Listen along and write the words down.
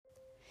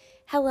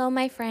Hello,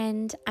 my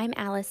friend. I'm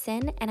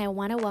Allison, and I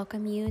want to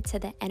welcome you to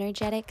the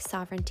Energetic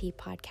Sovereignty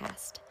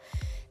Podcast.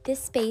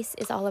 This space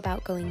is all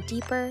about going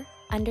deeper,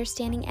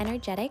 understanding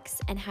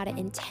energetics, and how to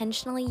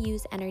intentionally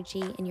use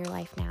energy in your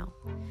life now.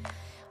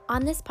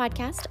 On this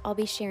podcast, I'll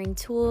be sharing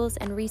tools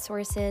and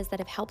resources that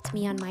have helped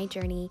me on my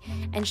journey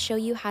and show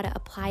you how to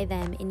apply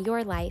them in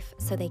your life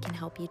so they can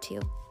help you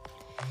too.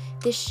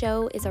 This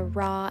show is a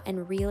raw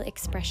and real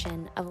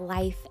expression of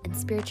life and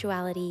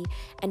spirituality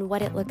and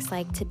what it looks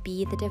like to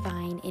be the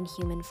divine in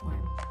human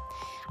form.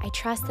 I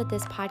trust that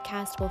this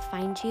podcast will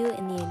find you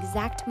in the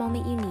exact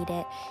moment you need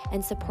it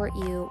and support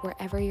you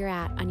wherever you're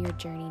at on your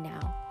journey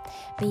now.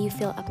 May you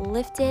feel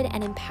uplifted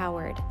and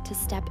empowered to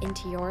step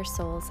into your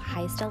soul's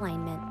highest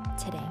alignment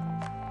today.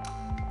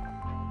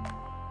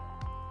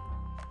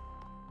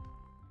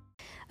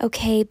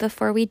 Okay,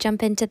 before we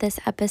jump into this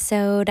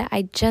episode,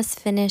 I just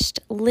finished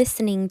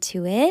listening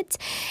to it,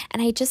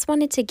 and I just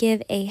wanted to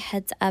give a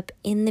heads up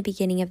in the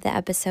beginning of the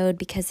episode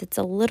because it's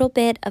a little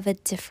bit of a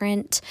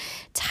different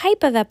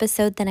type of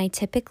episode than I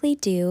typically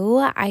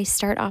do. I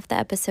start off the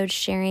episode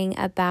sharing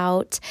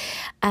about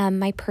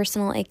my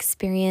personal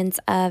experience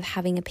of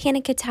having a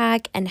panic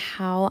attack and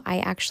how I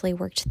actually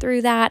worked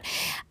through that.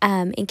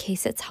 In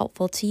case it's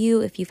helpful to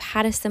you, if you've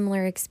had a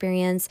similar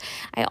experience,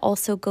 I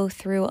also go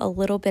through a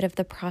little bit of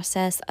the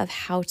process of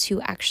how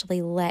to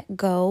actually let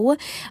go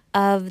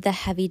of the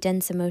heavy,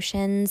 dense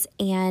emotions.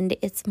 And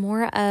it's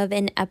more of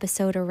an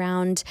episode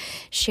around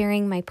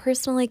sharing my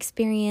personal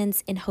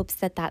experience in hopes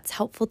that that's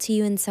helpful to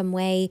you in some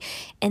way.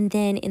 And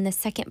then in the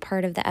second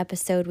part of the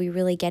episode, we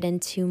really get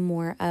into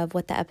more of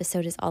what the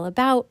episode is all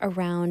about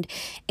around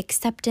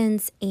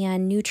acceptance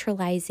and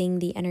neutralizing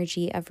the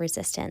energy of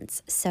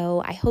resistance.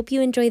 So I hope you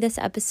enjoy this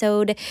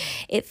episode.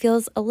 It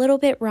feels a little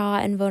bit raw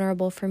and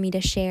vulnerable for me to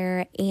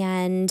share.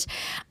 And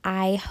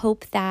I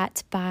hope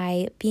that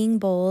by being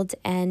bold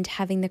and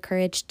having the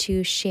courage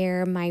to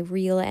share my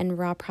real and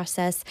raw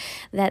process,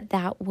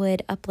 that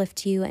would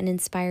uplift you and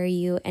inspire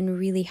you and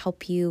really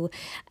help you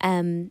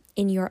in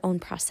your own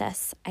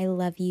process. I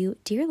love you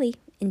dearly.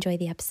 Enjoy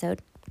the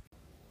episode.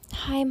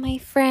 Hi, my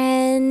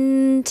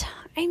friend.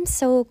 I'm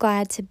so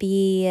glad to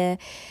be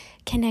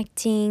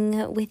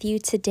connecting with you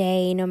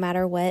today, no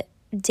matter what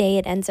day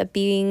it ends up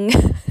being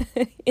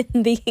in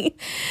the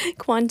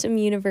quantum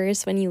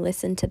universe when you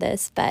listen to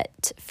this.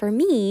 But for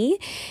me,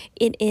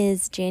 it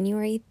is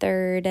January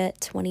 3rd,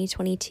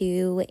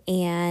 2022,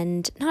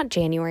 and not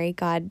January,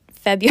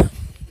 February.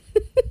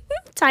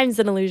 Time's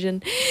an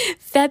illusion.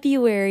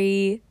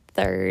 February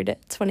 3rd,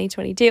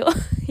 2022.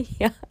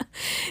 Yeah,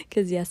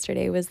 because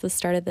yesterday was the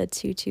start of the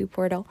 2/2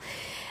 portal.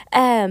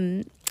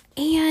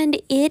 And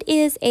it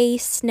is a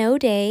snow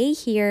day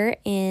here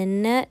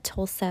in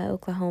Tulsa,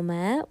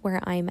 Oklahoma,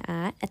 where I'm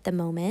at the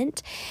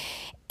moment.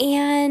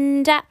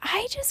 And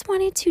I just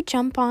wanted to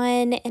jump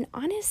on and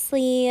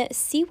honestly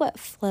see what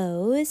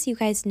flows. You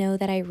guys know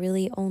that I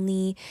really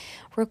only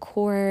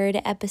record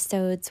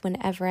episodes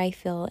whenever I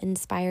feel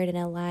inspired and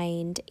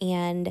aligned.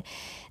 And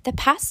the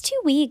past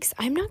 2 weeks,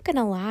 I'm not going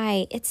to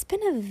lie, it's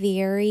been a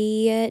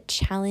very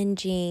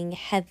challenging,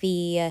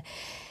 heavy,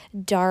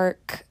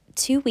 dark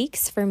 2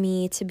 weeks for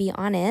me, to be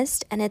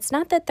honest. And it's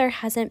not that there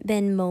hasn't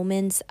been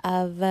moments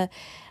of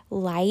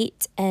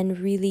light and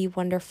really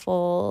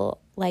wonderful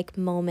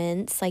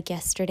moments. Like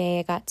yesterday,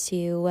 I got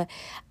to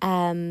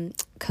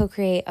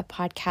co-create a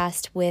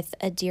podcast with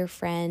a dear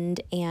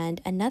friend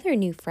and another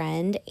new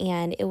friend,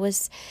 and it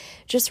was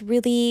just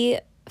really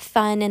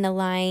fun and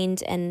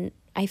aligned, and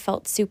I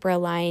felt super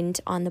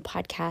aligned on the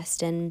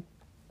podcast.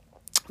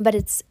 But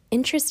it's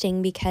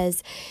interesting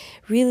because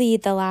really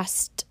the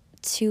last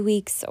 2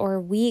 weeks or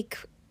week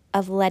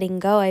of letting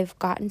go, I've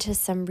gotten to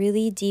some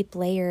really deep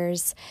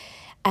layers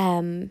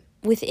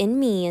within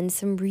me and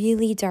some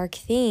really dark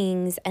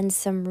things and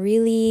some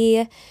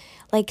really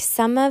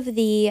some of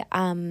the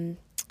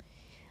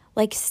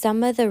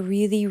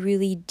really,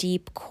 really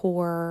deep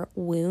core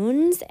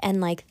wounds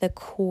and the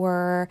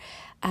core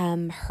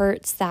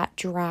hurts that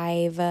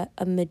drive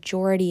a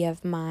majority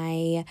of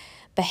my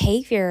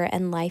behavior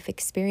and life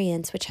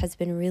experience, which has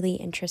been really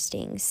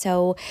interesting.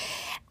 So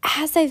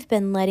as I've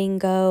been letting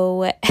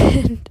go,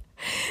 and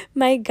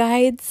my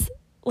guides,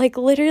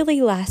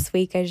 literally last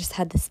week, I just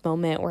had this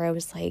moment where I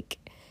was like,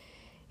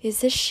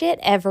 is this shit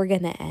ever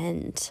gonna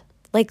end?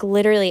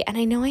 Literally. And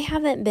I know I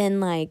haven't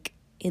been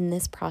in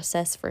this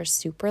process for a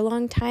super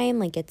long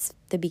time. It's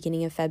the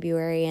beginning of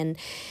February and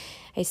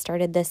I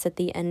started this at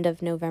the end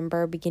of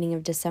November, beginning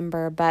of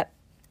December. But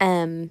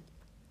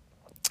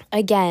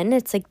again,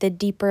 it's the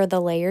deeper the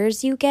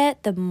layers you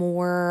get, the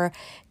more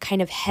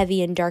kind of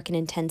heavy and dark and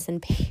intense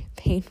and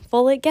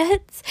painful it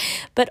gets.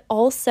 But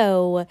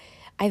also,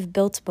 I've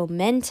built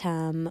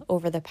momentum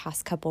over the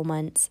past couple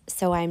months.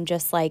 So I'm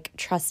just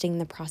trusting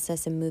the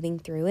process and moving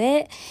through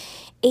it.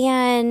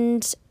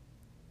 And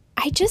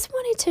I just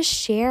wanted to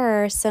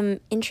share some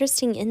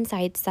interesting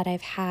insights that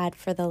I've had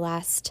for the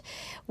last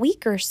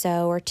week or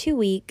so, or 2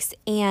 weeks.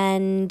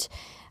 And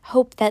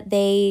hope that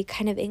they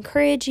kind of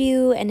encourage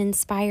you and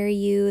inspire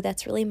you.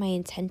 That's really my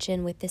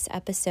intention with this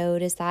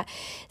episode, is that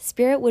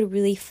Spirit would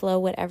really flow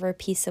whatever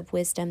piece of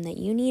wisdom that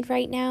you need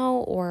right now,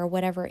 or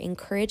whatever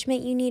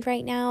encouragement you need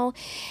right now,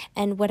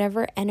 and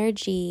whatever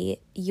energy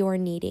you're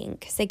needing.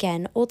 Because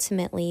again,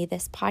 ultimately,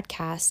 this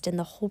podcast and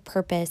the whole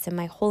purpose and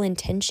my whole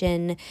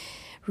intention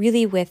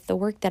really with the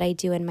work that I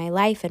do in my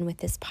life and with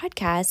this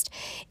podcast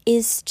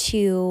is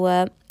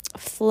to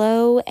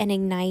flow and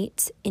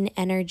ignite an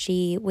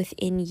energy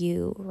within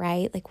you,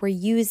 right? Like, we're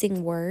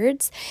using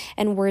words,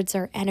 and words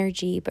are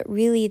energy, but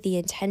really the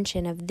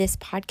intention of this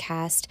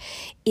podcast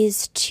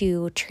is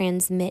to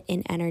transmit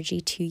an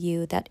energy to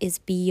you that is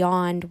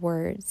beyond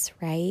words,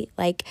 right?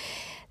 Like,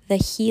 the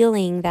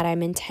healing that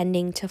I'm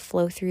intending to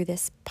flow through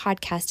this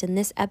podcast and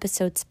this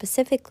episode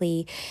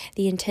specifically,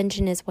 the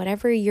intention is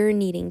whatever you're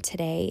needing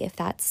today, if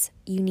that's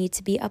you need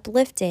to be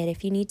uplifted,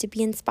 if you need to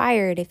be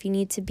inspired, if you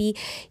need to be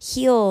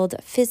healed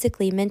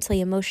physically, mentally,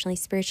 emotionally,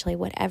 spiritually,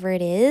 whatever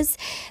it is,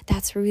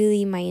 that's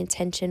really my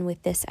intention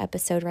with this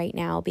episode right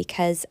now.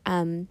 Because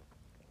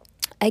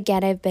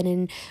again, I've been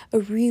in a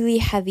really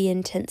heavy,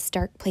 intense,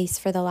 dark place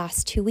for the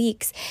last 2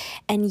 weeks.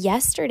 And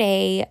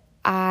yesterday,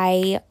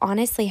 I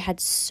honestly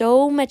had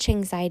so much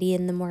anxiety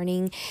in the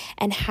morning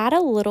and had a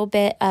little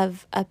bit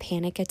of a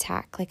panic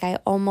attack. Like, I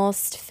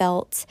almost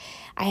felt,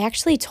 I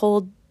actually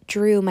told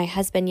Drew, my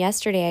husband,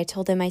 yesterday, I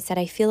told him, I said,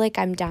 I feel like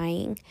I'm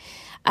dying.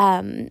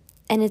 And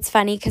it's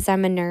funny because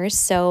I'm a nurse,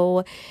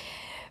 so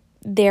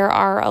there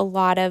are a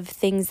lot of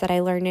things that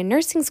I learned in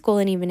nursing school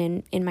and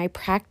even in my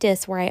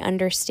practice where I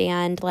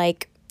understand,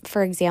 like,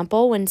 for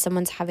example, when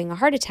someone's having a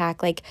heart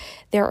attack, like,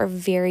 there are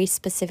very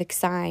specific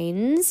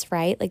signs,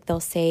 right? Like, they'll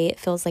say it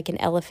feels like an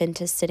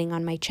elephant is sitting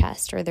on my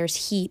chest, or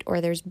there's heat,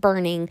 or there's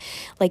burning,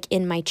 like,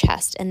 in my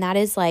chest. And that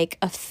is like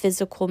a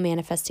physical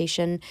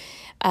manifestation,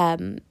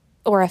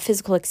 or a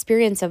physical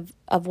experience of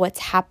what's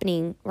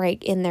happening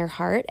right in their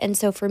heart. And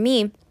so for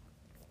me,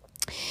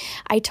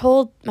 I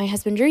told my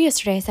husband Drew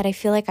yesterday, I said, I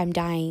feel like I'm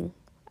dying.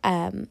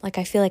 Like,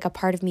 I feel like a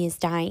part of me is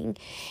dying.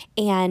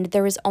 And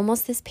there was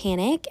almost this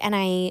panic, and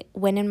I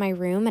went in my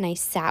room and I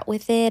sat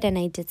with it, and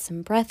I did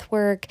some breath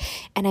work,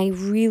 and I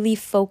really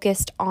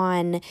focused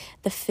on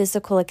the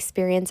physical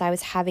experience I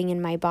was having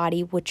in my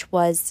body, which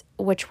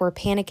were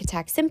panic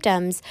attack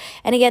symptoms.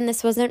 And again,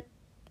 this wasn't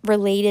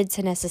related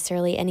to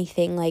necessarily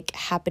anything like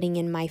happening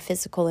in my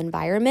physical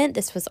environment.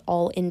 This was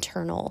all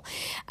internal.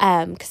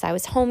 Because I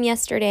was home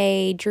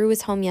yesterday, Drew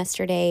was home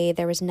yesterday.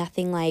 There was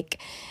nothing like,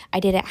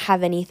 I didn't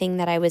have anything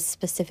that I was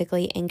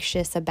specifically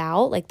anxious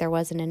about. Like, there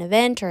wasn't an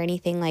event or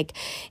anything, like,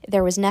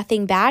 there was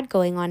nothing bad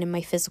going on in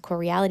my physical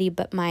reality,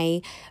 but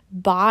my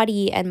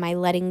body and my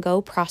letting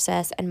go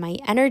process and my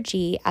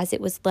energy as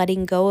it was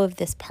letting go of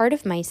this part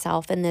of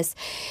myself and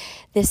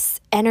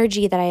this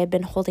energy that I had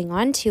been holding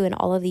on to and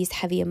all of these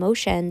heavy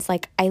emotions,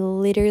 like, I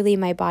literally,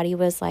 my body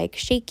was like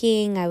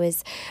shaking. I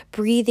was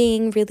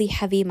breathing really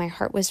heavy. My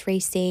heart was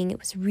racing. It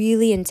was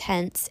really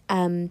intense.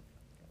 And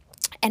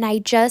I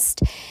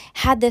just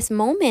had this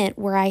moment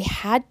where I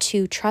had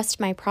to trust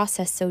my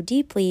process so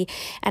deeply,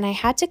 and I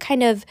had to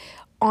kind of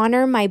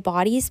honor my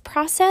body's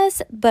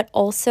process, but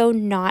also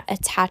not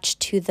attach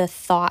to the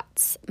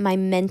thoughts, my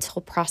mental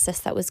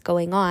process that was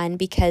going on,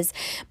 because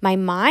my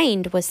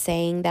mind was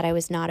saying that I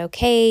was not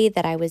okay,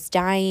 that I was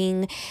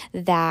dying,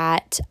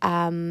 that,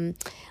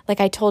 like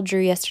I told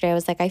Drew yesterday, I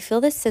was like, I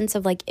feel this sense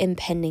of like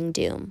impending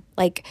doom.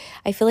 Like,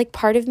 I feel like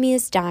part of me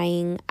is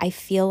dying. I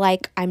feel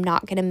like I'm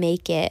not going to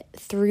make it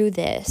through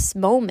this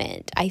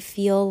moment. I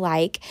feel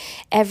like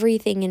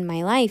everything in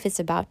my life is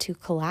about to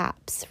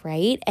collapse,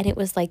 right? And it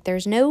was like,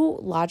 there's no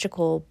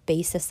logical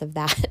basis of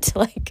that,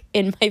 like,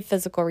 in my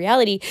physical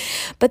reality,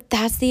 but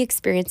that's the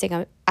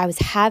experiencing I was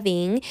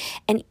having.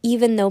 And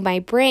even though my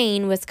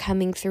brain was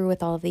coming through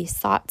with all of these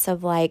thoughts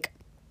of like,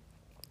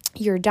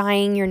 you're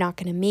dying, you're not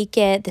going to make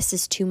it, this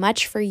is too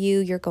much for you,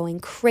 you're going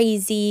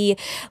crazy,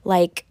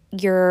 like,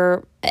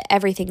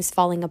 everything's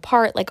falling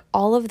apart, like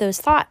all of those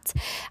thoughts,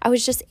 I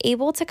was just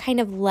able to kind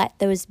of let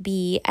those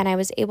be. And I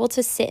was able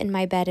to sit in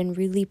my bed and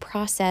really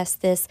process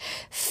this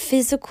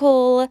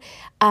physical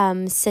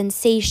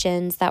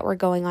sensations that were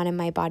going on in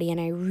my body. And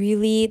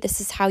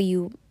this is how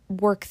you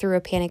work through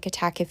a panic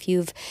attack if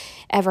you've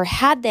ever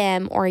had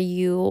them, or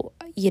you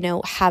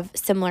have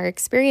similar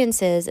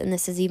experiences, and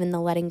this is even the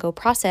letting go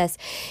process,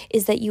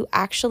 is that you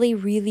actually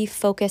really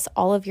focus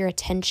all of your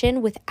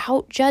attention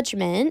without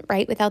judgment,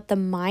 right? Without the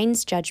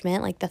mind's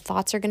judgment. Like, the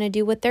thoughts are going to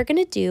do what they're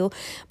going to do,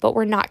 but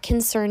we're not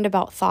concerned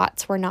about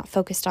thoughts. We're not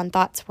focused on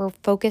thoughts. We're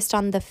focused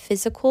on the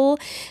physical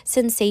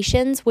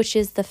sensations, which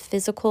is the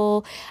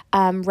physical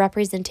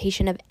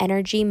representation of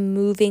energy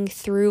moving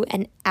through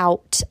and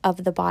out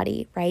of the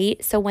body,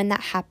 right? So when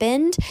that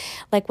happened,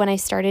 like when I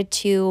started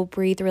to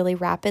breathe really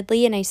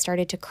rapidly and I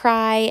started to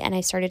cry and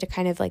I started to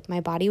kind of like,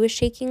 my body was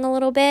shaking a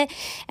little bit.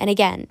 And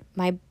again,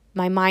 my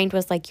mind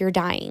was like, you're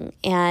dying.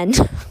 And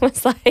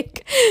was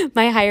like,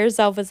 My higher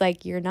self was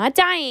like, you're not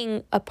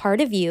dying. A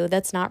part of you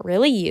that's not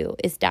really you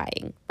is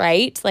dying,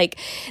 right? Like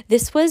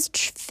this was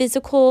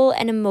physical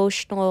and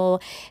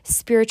emotional,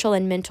 spiritual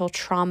and mental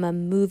trauma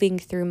moving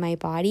through my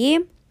body.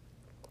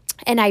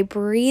 And I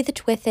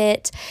breathed with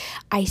it.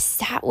 I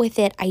sat with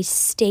it. I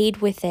stayed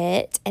with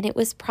it. And it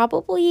was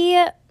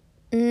probably,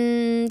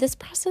 this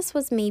process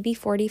was maybe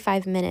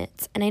 45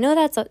 minutes. And I know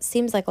that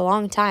seems like a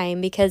long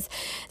time because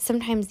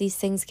sometimes these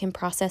things can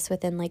process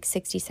within like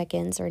 60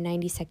 seconds or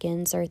 90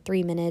 seconds or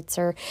 3 minutes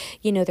or,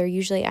 they're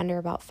usually under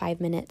about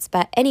 5 minutes.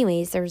 But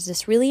anyways, there was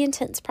this really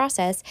intense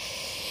process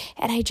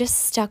and I just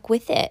stuck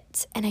with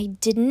it. And I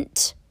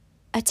didn't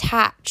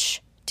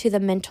attach to the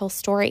mental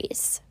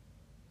stories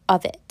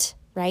of it.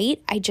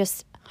 Right? I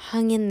just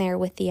hung in there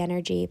with the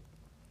energy.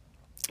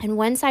 And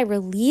once I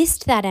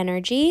released that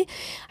energy,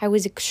 I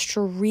was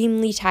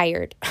extremely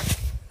tired.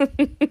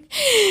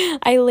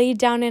 I laid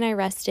down and I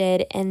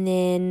rested, and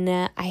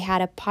then I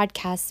had a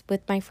podcast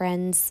with my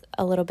friends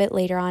a little bit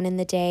later on in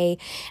the day,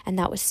 and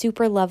that was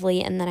super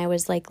lovely. And then I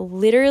was like,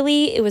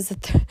 literally,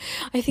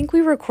 I think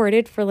we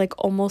recorded for like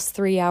almost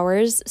 3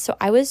 hours. So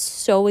I was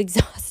so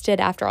exhausted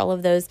after all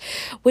of those,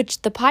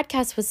 which the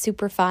podcast was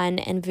super fun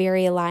and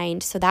very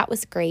aligned. So that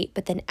was great.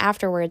 But then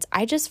afterwards,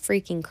 I just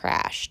freaking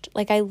crashed.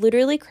 Like I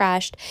literally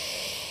crashed.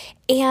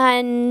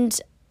 And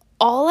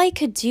all I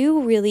could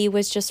do really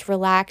was just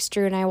relax.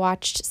 Drew and I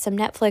watched some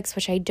Netflix,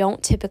 which I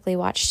don't typically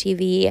watch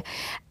TV.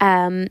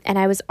 And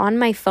I was on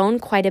my phone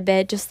quite a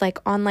bit, just like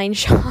online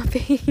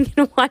shopping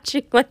and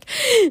watching like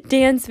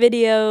dance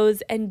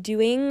videos and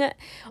doing,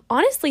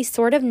 honestly,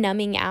 sort of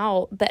numbing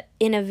out, but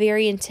in a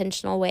very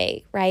intentional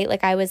way, right?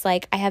 Like I was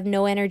like, I have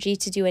no energy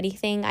to do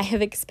anything. I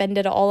have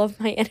expended all of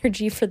my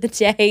energy for the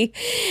day.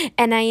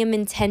 And I am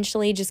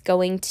intentionally just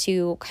going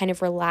to kind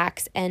of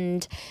relax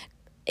and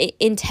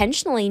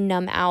intentionally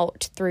numb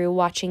out through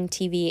watching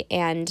TV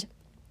and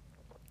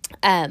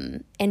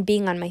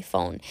being on my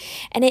phone.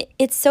 And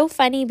it's so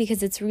funny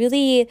because it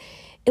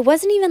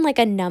wasn't even like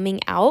a numbing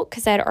out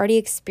because I had already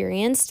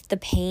experienced the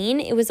pain.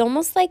 It was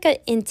almost like an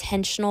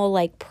intentional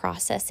like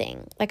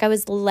processing. Like I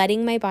was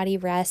letting my body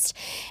rest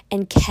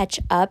and catch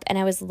up, and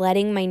I was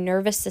letting my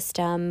nervous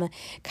system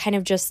kind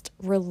of just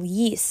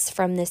release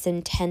from this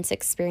intense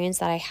experience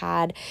that I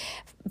had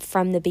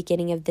from the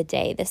beginning of the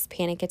day, this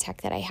panic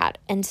attack that I had.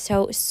 And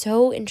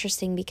so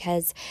interesting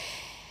because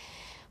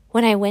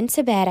when I went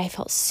to bed, I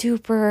felt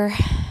super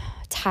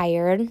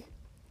tired.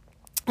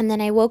 And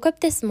then I woke up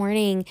this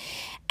morning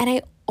and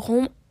I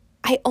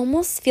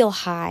almost feel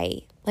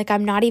high. Like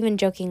I'm not even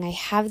joking. I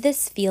have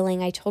this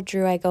feeling. I told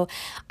Drew, I go,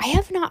 I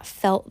have not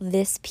felt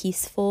this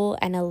peaceful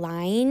and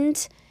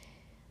aligned.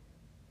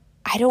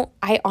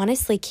 I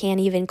honestly can't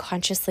even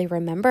consciously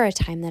remember a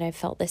time that I've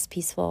felt this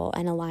peaceful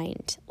and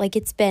aligned. Like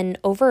it's been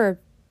over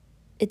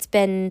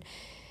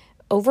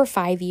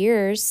 5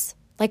 years.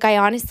 Like I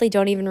honestly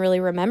don't even really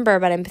remember,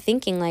 but I'm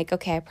thinking like,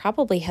 okay, I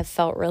probably have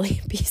felt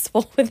really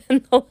peaceful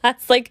within the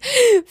last like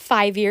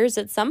 5 years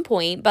at some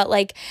point. But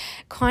like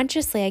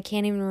consciously, I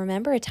can't even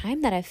remember a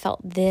time that I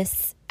felt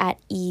this at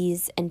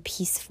ease and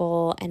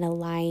peaceful and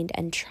aligned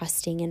and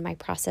trusting in my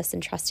process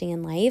and trusting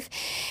in life.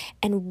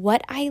 And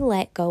what I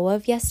let go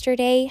of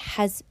yesterday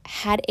has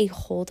had a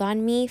hold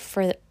on me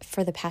for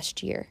the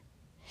past year.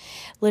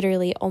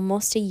 Literally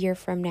almost a year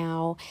from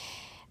now,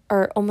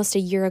 or almost a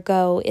year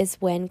ago, is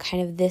when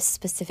kind of this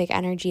specific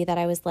energy that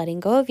I was letting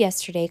go of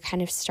yesterday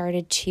kind of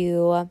started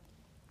to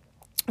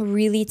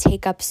really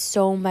take up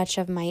so much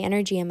of my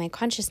energy and my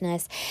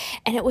consciousness.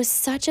 And it was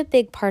such a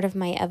big part of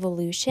my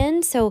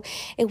evolution. So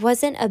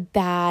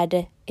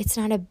it's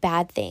not a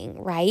bad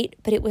thing, right?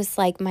 But it was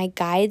like my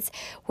guides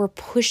were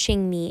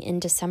pushing me in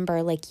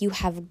December, like you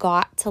have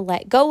got to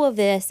let go of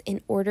this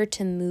in order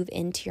to move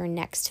into your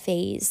next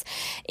phase,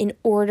 in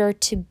order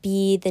to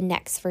be the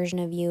next version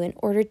of you, in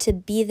order to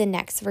be the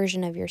next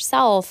version of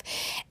yourself,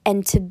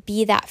 and to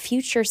be that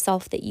future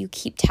self that you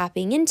keep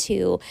tapping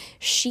into.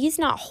 She's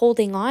not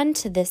holding on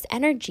to this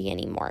energy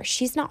anymore.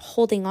 She's not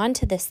holding on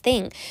to this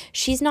thing.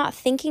 She's not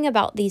thinking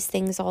about these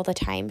things all the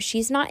time.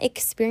 She's not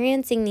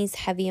experiencing these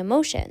heavy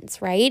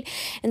emotions, right?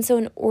 And so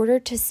in order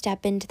to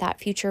step into that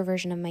future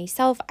version of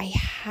myself, I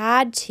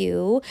had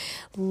to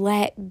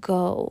let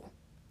go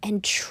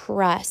and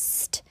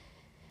trust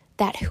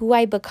that who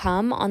I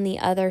become on the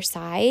other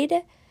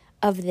side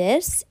of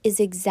this is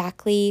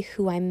exactly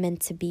who I'm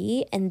meant to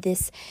be. And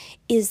this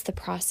is the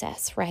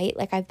process, right?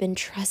 Like I've been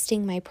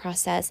trusting my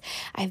process.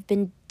 I've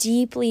been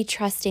deeply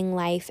trusting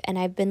life. And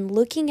I've been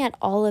looking at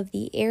all of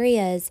the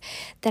areas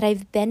that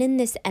I've been in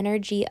this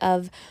energy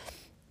of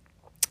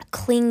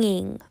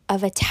clinging,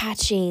 of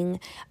attaching,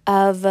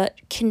 of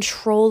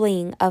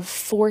controlling, of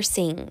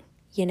forcing,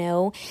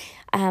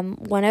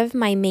 one of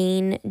my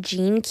main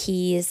gene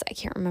keys, I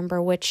can't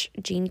remember which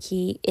gene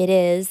key it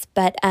is,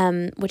 but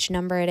which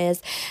number it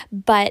is,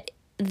 but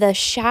the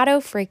shadow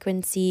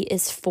frequency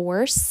is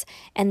force,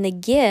 and the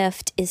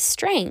gift is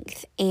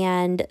strength,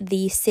 and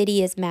the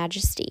city is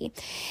majesty.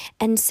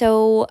 And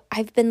so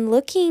I've been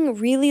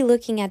really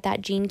looking at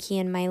that gene key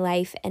in my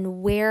life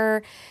and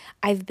where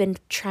I've been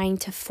trying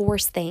to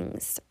force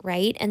things,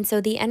 right? And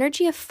so the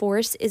energy of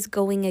force is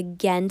going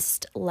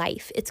against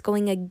life. It's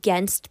going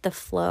against the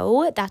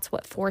flow. That's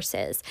what force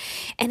is.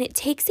 And it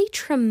takes a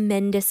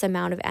tremendous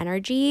amount of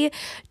energy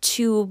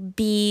to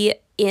be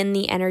in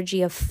the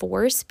energy of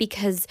force,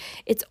 because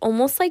it's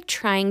almost like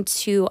trying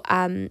to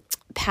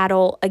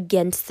paddle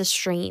against the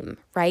stream,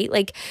 right?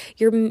 Like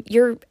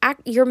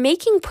you're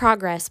making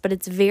progress, but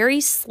it's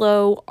very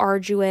slow,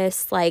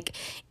 arduous, like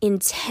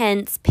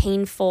intense,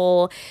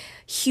 painful,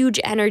 huge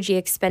energy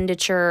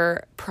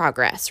expenditure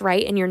progress,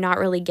 right? And you're not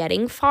really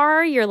getting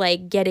far. You're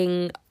like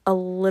getting a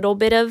little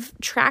bit of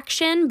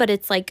traction, but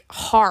it's like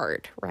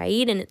hard,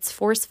 right? And it's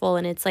forceful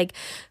and it's like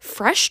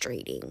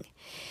frustrating.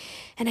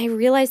 And I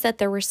realized that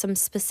there were some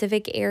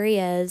specific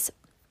areas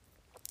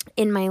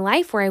in my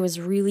life where I was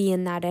really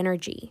in that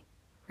energy,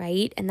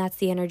 right? And that's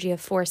the energy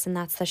of force, and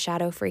that's the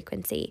shadow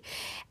frequency.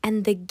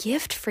 And the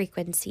gift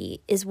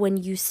frequency is when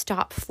you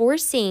stop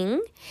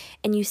forcing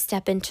and you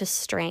step into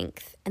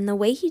strength. And the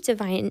way he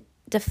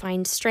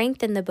defined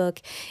strength in the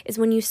book is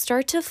when you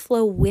start to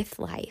flow with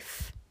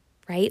life,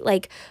 right?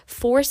 Like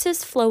force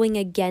is flowing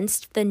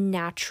against the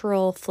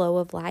natural flow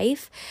of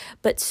life,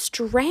 but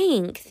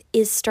strength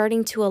is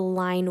starting to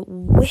align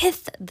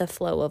with the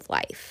flow of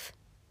life,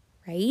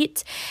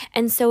 right?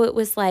 And so it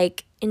was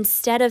like,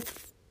 instead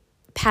of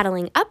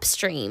paddling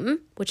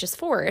upstream, which is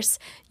force,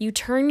 you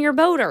turn your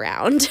boat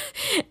around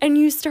and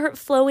you start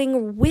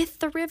flowing with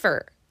the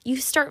river. You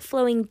start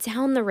flowing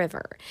down the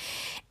river.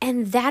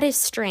 And that is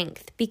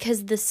strength,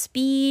 because the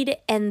speed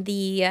and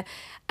the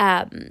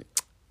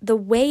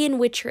way in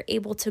which you're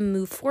able to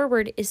move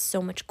forward is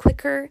so much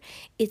quicker,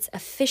 it's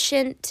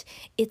efficient,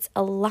 it's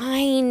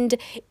aligned,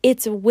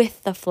 it's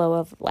with the flow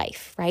of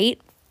life,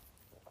 right?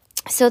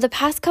 So the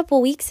past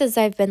couple weeks, as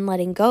I've been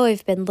letting go,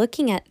 I've been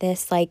looking at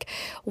this, like,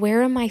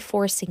 where am I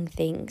forcing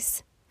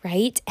things,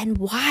 right? And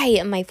why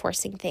am I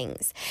forcing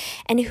things?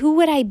 And who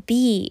would I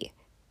be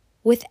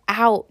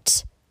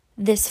without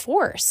this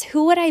force?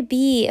 Who would I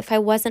be if I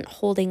wasn't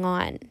holding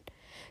on?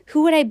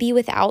 Who would I be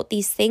without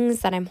these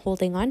things that I'm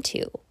holding on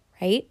to,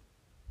 right?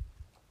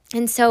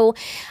 And so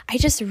I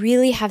just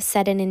really have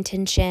set an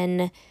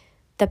intention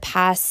the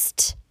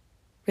past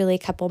really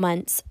couple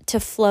months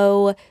to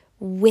flow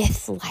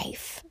with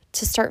life,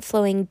 to start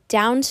flowing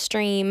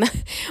downstream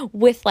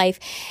with life.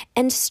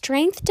 And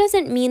strength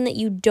doesn't mean that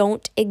you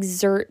don't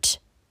exert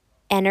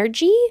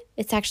energy.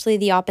 It's actually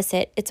the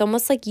opposite. It's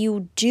almost like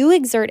you do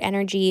exert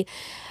energy,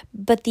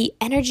 but the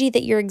energy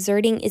that you're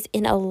exerting is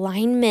in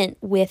alignment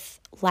with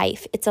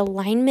life. It's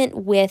alignment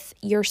with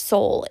your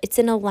soul. It's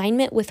in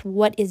alignment with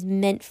what is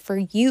meant for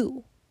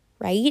you,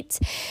 right?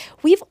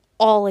 We've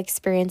all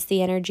experience the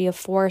energy of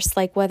force,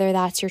 like whether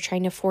that's you're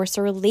trying to force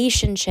a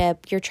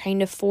relationship, you're trying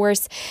to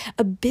force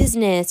a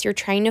business, you're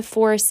trying to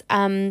force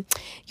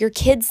your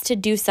kids to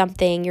do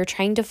something, you're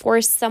trying to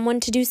force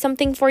someone to do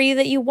something for you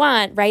that you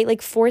want, right?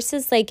 Like force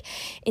is like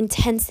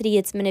intensity,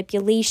 it's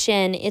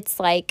manipulation, it's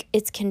like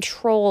it's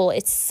control,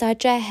 it's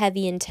such a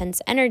heavy,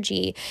 intense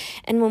energy.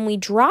 And when we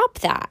drop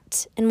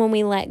that and when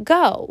we let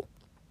go,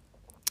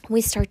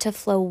 we start to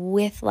flow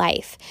with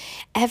life.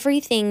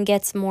 Everything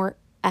gets more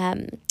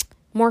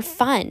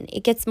fun.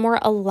 It gets more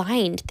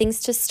aligned.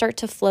 Things just start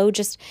to flow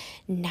just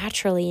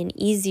naturally and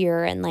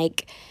easier and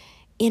like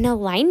in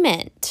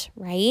alignment,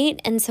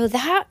 right? And so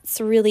that's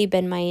really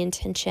been my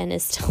intention,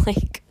 is to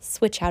like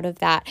switch out of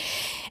that.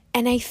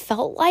 And I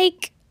felt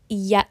like,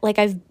 like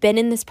I've been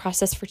in this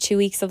process for 2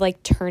 weeks of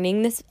like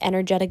turning this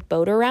energetic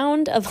boat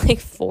around of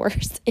like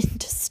force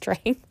into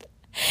strength.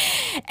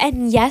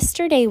 And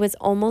yesterday was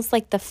almost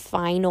like the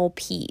final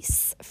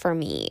piece for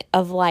me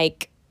of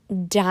like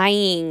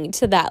dying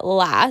to that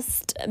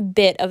last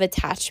bit of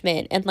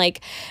attachment and like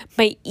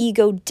my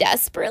ego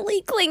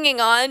desperately clinging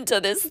on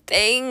to this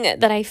thing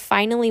that I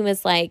finally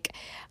was like,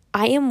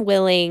 I am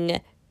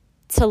willing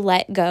to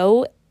let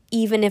go,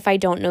 even if I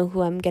don't know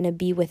who I'm going to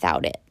be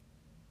without it,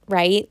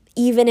 right?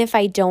 Even if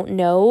I don't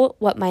know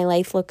what my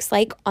life looks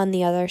like on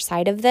the other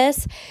side of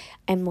this,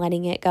 I'm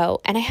letting it go.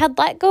 And I had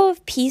let go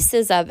of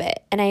pieces of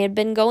it, and I had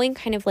been going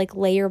kind of like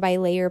layer by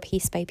layer,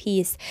 piece by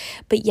piece.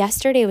 But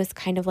yesterday was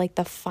kind of like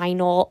the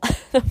final,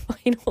 the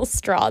final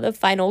straw, the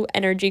final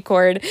energy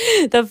cord,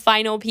 the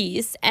final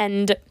piece.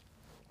 And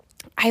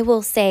I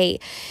will say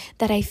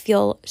that I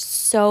feel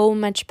so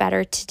much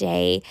better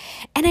today.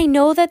 And I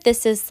know that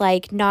this is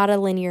like not a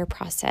linear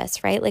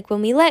process, right? Like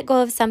when we let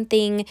go of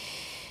something,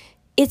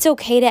 it's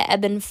okay to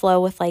ebb and flow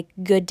with like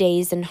good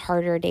days and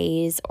harder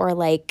days, or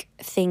like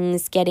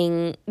things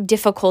getting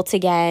difficult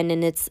again,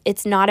 and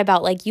it's not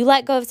about like you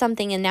let go of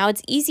something and now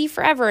it's easy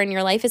forever and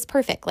your life is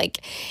perfect. Like,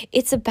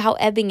 it's about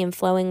ebbing and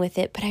flowing with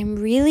it, but I'm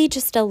really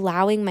just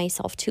allowing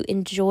myself to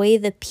enjoy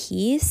the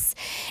peace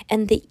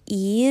and the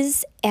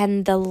ease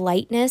and the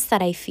lightness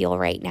that I feel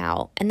right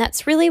now. And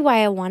that's really why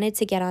I wanted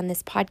to get on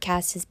this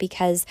podcast, is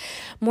because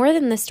more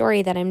than the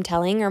story that I'm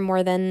telling or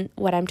more than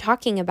what I'm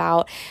talking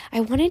about, I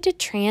wanted to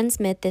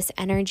transmit this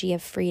energy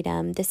of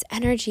freedom, this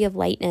energy of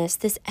lightness,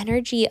 this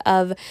energy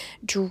of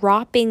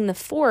dropping the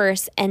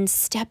force and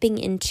stepping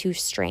into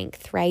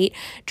strength, right?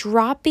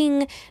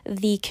 Dropping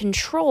the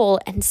control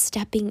and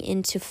stepping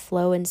into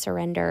flow and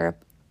surrender.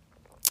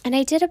 And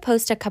I did a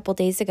post a couple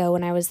days ago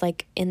when I was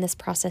like in this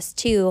process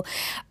too,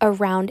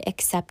 around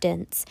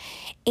acceptance.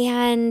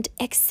 And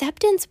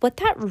acceptance, what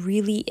that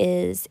really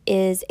is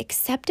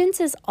acceptance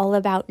is all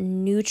about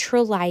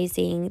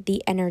neutralizing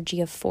the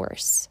energy of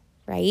force,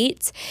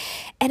 right?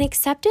 And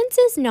acceptance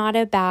is not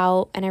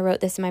about, and I wrote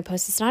this in my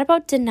post, it's not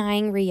about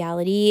denying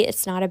reality.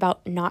 It's not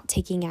about not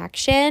taking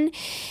action.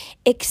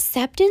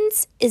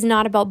 Acceptance is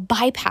not about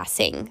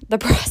bypassing the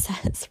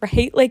process,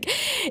 right? Like,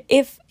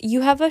 if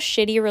you have a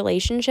shitty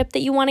relationship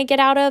that you want to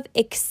get out of,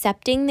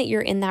 accepting that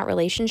you're in that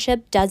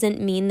relationship doesn't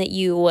mean that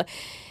you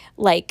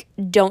like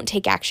don't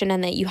take action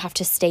and that you have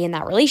to stay in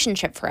that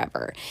relationship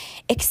forever.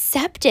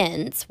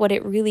 Acceptance, what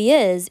it really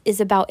is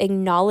about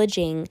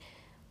acknowledging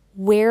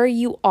where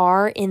you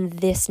are in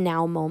this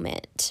now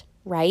moment,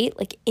 right?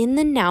 Like, in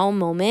the now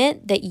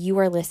moment that you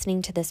are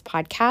listening to this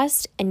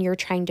podcast and you're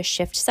trying to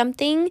shift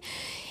something,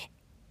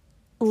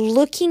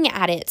 looking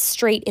at it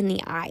straight in the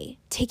eye,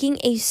 taking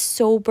a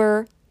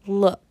sober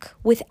look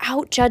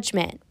without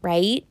judgment,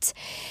 right?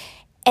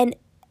 And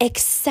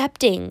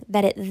accepting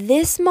that at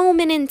this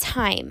moment in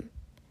time,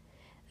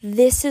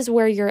 this is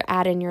where you're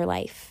at in your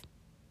life.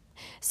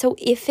 So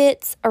if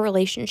it's a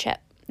relationship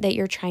that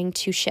you're trying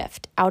to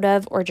shift out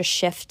of or just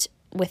shift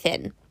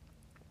within,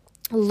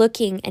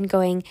 looking and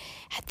going,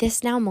 at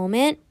this now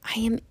moment, I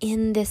am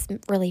in this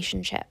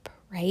relationship,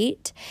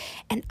 right?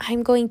 And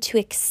I'm going to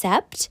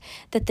accept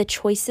that the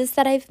choices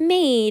that I've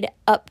made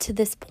up to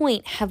this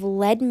point have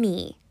led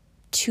me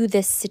to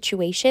this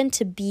situation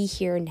to be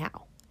here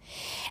now.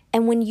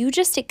 And when you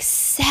just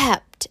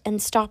accept and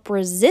stop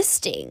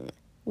resisting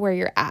where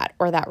you're at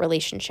or that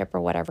relationship or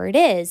whatever it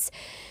is,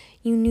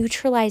 you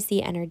neutralize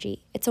the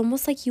energy. It's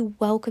almost like you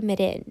welcome it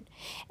in.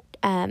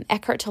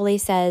 Eckhart Tolle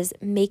says,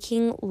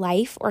 making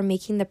life or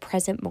making the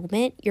present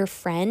moment your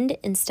friend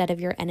instead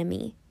of your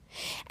enemy.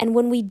 And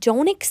when we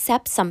don't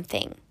accept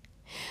something,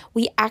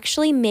 we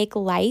actually make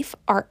life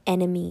our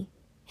enemy.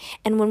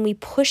 And when we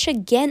push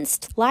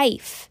against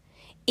life,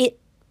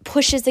 it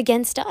pushes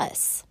against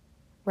us,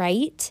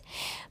 right?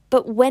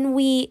 But when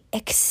we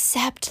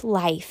accept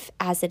life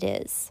as it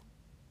is,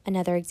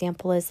 another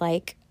example is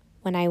like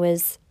when I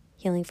was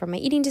healing from my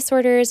eating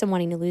disorders and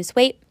wanting to lose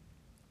weight,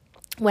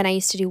 when I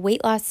used to do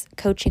weight loss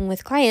coaching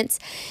with clients,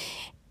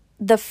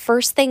 the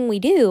first thing we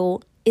do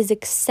is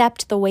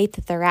accept the weight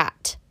that they're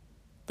at.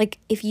 Like,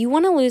 if you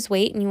want to lose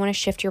weight and you want to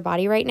shift your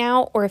body right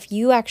now, or if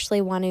you actually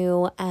want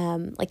to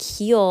like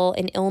heal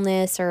an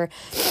illness, or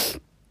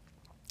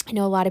I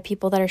know a lot of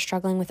people that are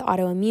struggling with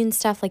autoimmune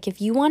stuff, like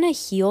if you want to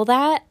heal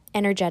that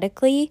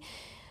energetically,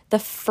 the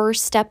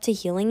first step to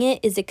healing it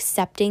is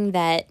accepting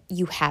that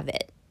you have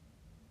it.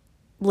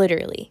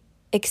 Literally,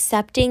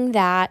 accepting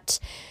that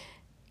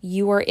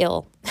you are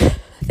ill,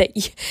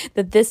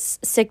 that this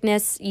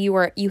sickness, you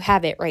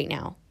have it right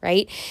now,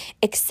 right?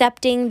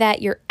 Accepting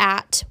that you're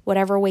at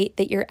whatever weight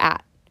that you're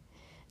at.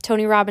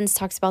 Tony Robbins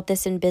talks about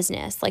this in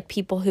business, like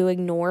people who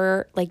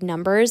ignore like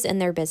numbers in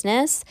their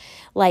business,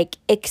 like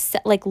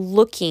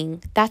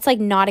looking, that's like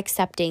not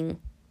accepting.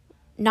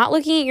 Not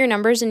looking at your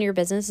numbers in your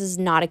business is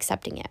not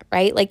accepting it,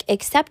 right? Like,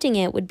 accepting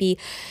it would be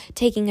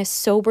taking a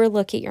sober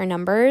look at your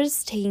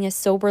numbers, taking a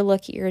sober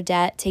look at your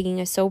debt,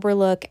 taking a sober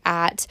look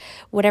at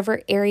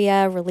whatever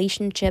area,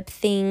 relationship,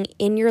 thing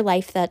in your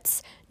life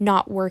that's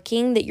not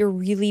working, that you're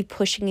really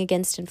pushing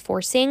against and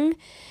forcing,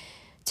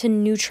 to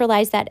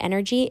neutralize that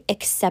energy,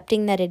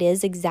 accepting that it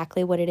is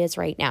exactly what it is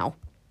right now.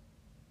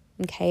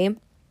 Okay?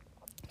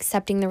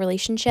 Accepting the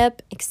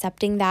relationship,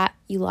 accepting that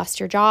you lost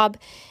your job,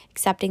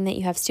 accepting that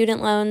you have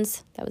student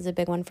loans. That was a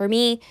big one for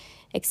me.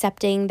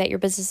 Accepting that your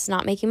business is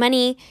not making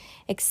money,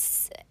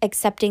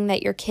 accepting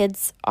that your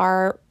kids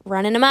are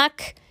running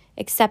amok,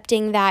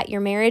 accepting that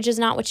your marriage is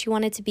not what you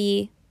want it to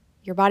be,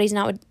 your body's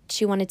not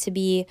what you want it to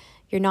be,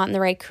 you're not in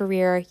the right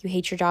career, you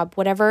hate your job,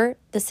 whatever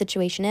the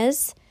situation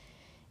is,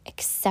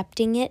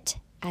 accepting it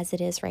as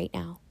it is right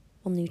now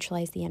will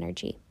neutralize the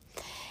energy.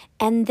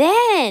 And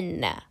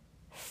then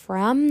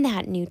from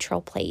that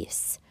neutral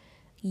place,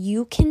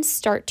 you can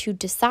start to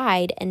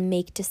decide and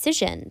make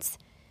decisions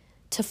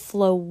to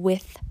flow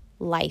with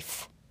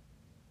life.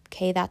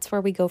 Okay, that's where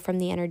we go from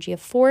the energy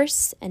of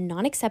force and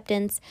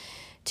non-acceptance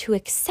to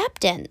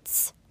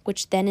acceptance,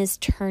 which then is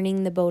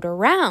turning the boat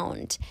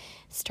around,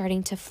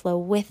 starting to flow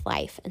with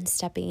life and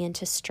stepping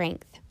into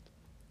strength.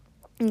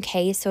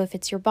 Okay, so if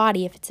it's your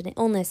body, if it's an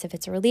illness, if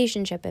it's a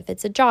relationship, if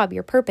it's a job,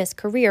 your purpose,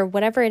 career,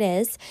 whatever it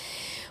is,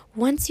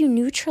 Once you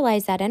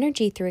neutralize that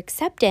energy through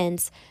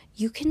acceptance,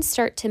 you can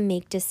start to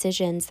make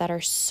decisions that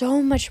are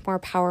so much more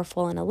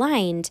powerful and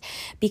aligned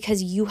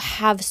because you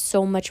have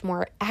so much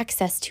more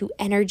access to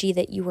energy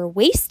that you were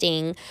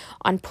wasting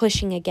on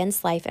pushing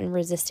against life and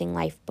resisting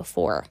life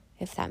before,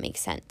 if that makes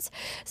sense.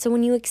 So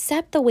when you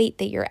accept the weight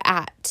that you're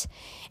at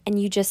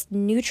and you just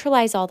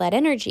neutralize all that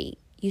energy,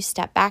 you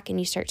step back and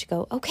you start to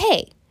go,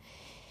 okay,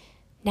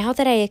 now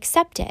that I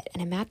accept it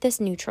and I'm at this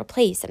neutral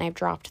place and I've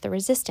dropped the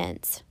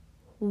resistance,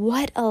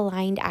 what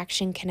aligned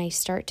action can I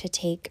start to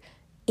take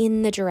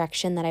in the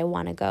direction that I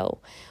want to go?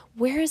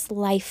 Where is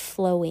life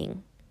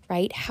flowing,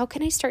 right? How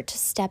can I start to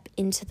step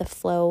into the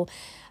flow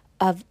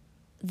of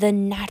the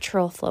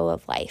natural flow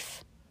of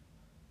life?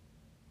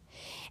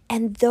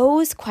 And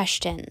those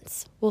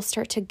questions will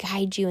start to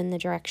guide you in the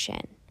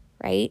direction,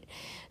 right?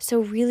 So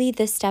really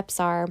the steps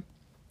are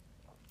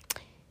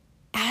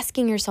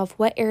asking yourself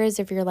what areas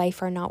of your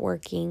life are not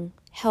working: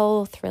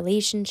 health,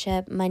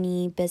 relationship,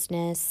 money,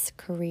 business,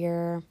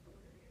 career,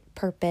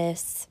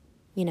 purpose,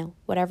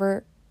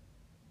 whatever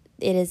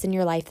it is in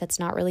your life that's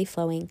not really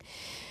flowing.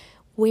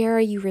 Where are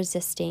you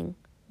resisting?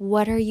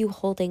 What are you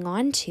holding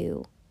on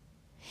to?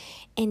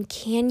 And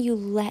can you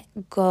let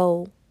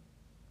go?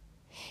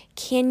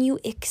 Can you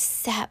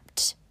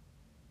accept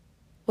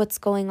what's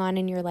going on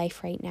in your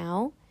life right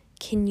now?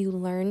 Can you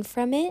learn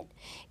from it?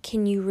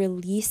 Can you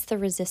release the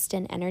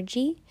resistant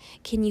energy?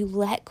 Can you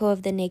let go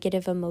of the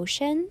negative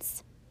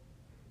emotions?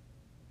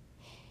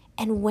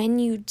 And when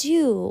you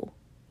do,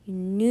 you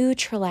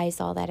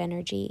neutralize all that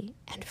energy.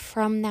 And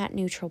from that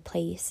neutral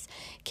place,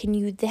 can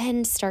you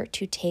then start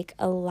to take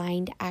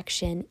aligned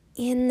action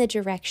in the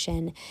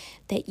direction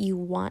that you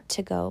want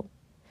to go,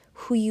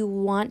 who you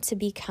want to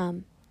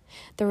become,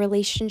 the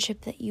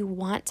relationship that you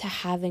want to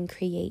have and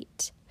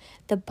create,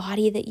 the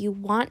body that you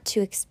want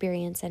to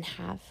experience and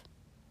have,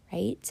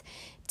 right?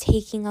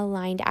 Taking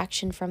aligned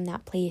action from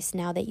that place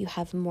now that you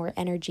have more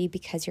energy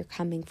because you're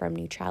coming from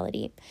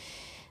neutrality.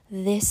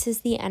 This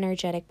is the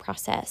energetic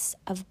process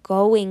of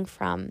going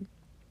from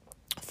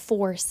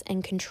force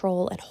and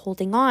control and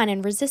holding on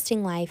and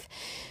resisting life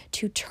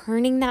to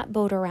turning that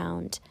boat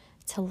around,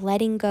 to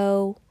letting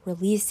go,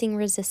 releasing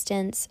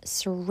resistance,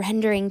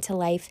 surrendering to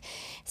life,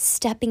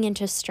 stepping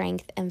into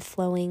strength and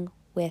flowing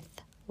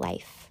with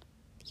life.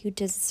 You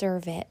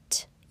deserve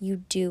it.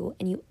 You do.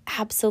 And you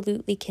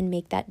absolutely can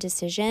make that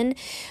decision,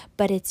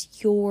 but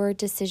it's your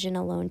decision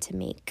alone to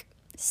make.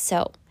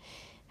 So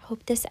I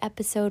hope this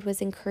episode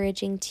was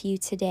encouraging to you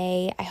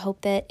today. I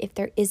hope that if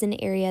there is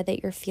an area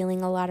that you're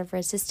feeling a lot of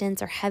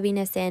resistance or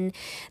heaviness in,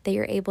 that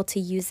you're able to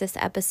use this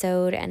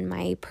episode and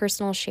my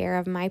personal share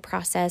of my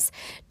process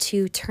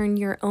to turn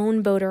your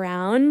own boat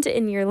around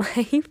in your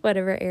life,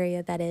 whatever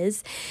area that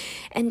is.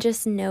 And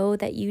just know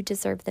that you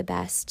deserve the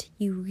best.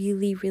 You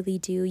really, really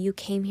do. You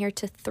came here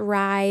to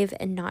thrive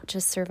and not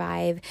just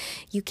survive.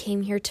 You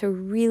came here to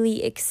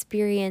really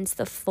experience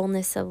the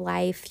fullness of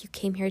life. You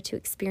came here to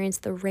experience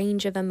the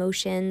range of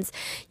emotions.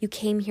 You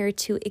came here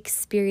to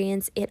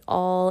experience it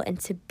all and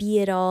to be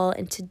it all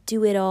and to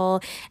do it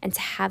all and to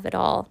have it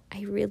all.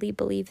 I really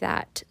believe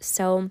that.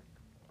 So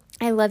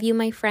I love you,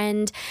 my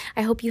friend.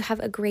 I hope you have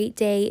a great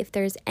day. If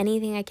there's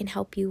anything I can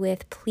help you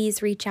with,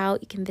 please reach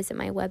out. You can visit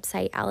my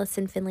website,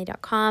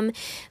 AllisonFinley.com.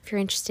 If you're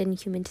interested in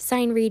human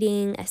design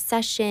reading, a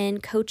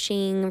session,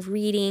 coaching,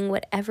 reading,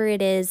 whatever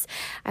it is,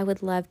 I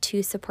would love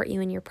to support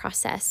you in your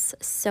process.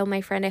 So, my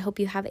friend, I hope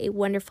you have a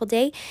wonderful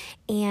day,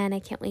 and I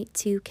can't wait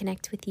to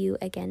connect with you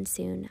again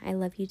soon. I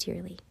love you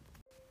dearly.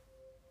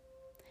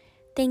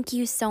 Thank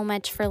you so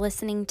much for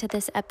listening to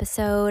this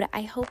episode.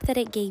 I hope that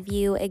it gave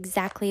you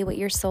exactly what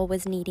your soul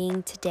was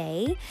needing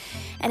today.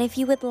 And if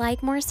you would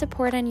like more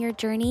support on your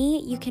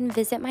journey, you can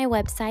visit my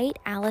website,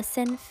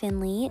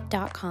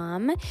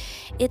 AllisonFinley.com.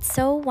 It's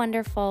so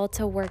wonderful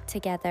to work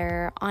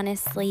together.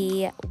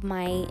 Honestly,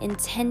 my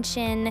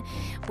intention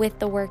with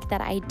the work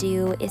that I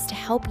do is to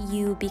help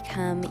you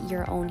become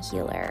your own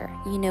healer.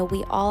 You know,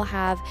 we all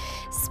have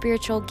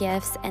spiritual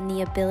gifts and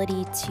the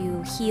ability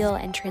to heal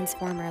and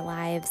transform our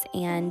lives,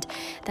 and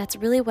that's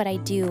really what I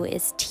do,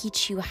 is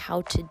teach you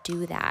how to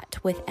do that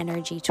with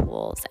energy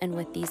tools and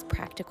with these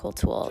practical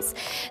tools.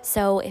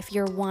 So if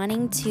you're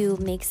wanting to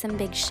make some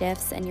big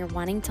shifts and you're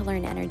wanting to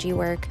learn energy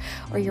work,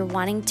 or you're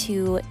wanting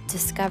to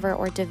discover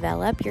or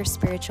develop your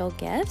spiritual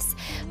gifts,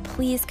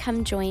 please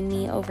come join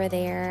me over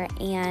there.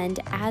 And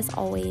as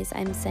always,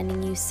 I'm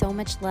sending you so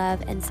much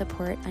love and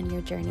support on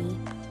your journey.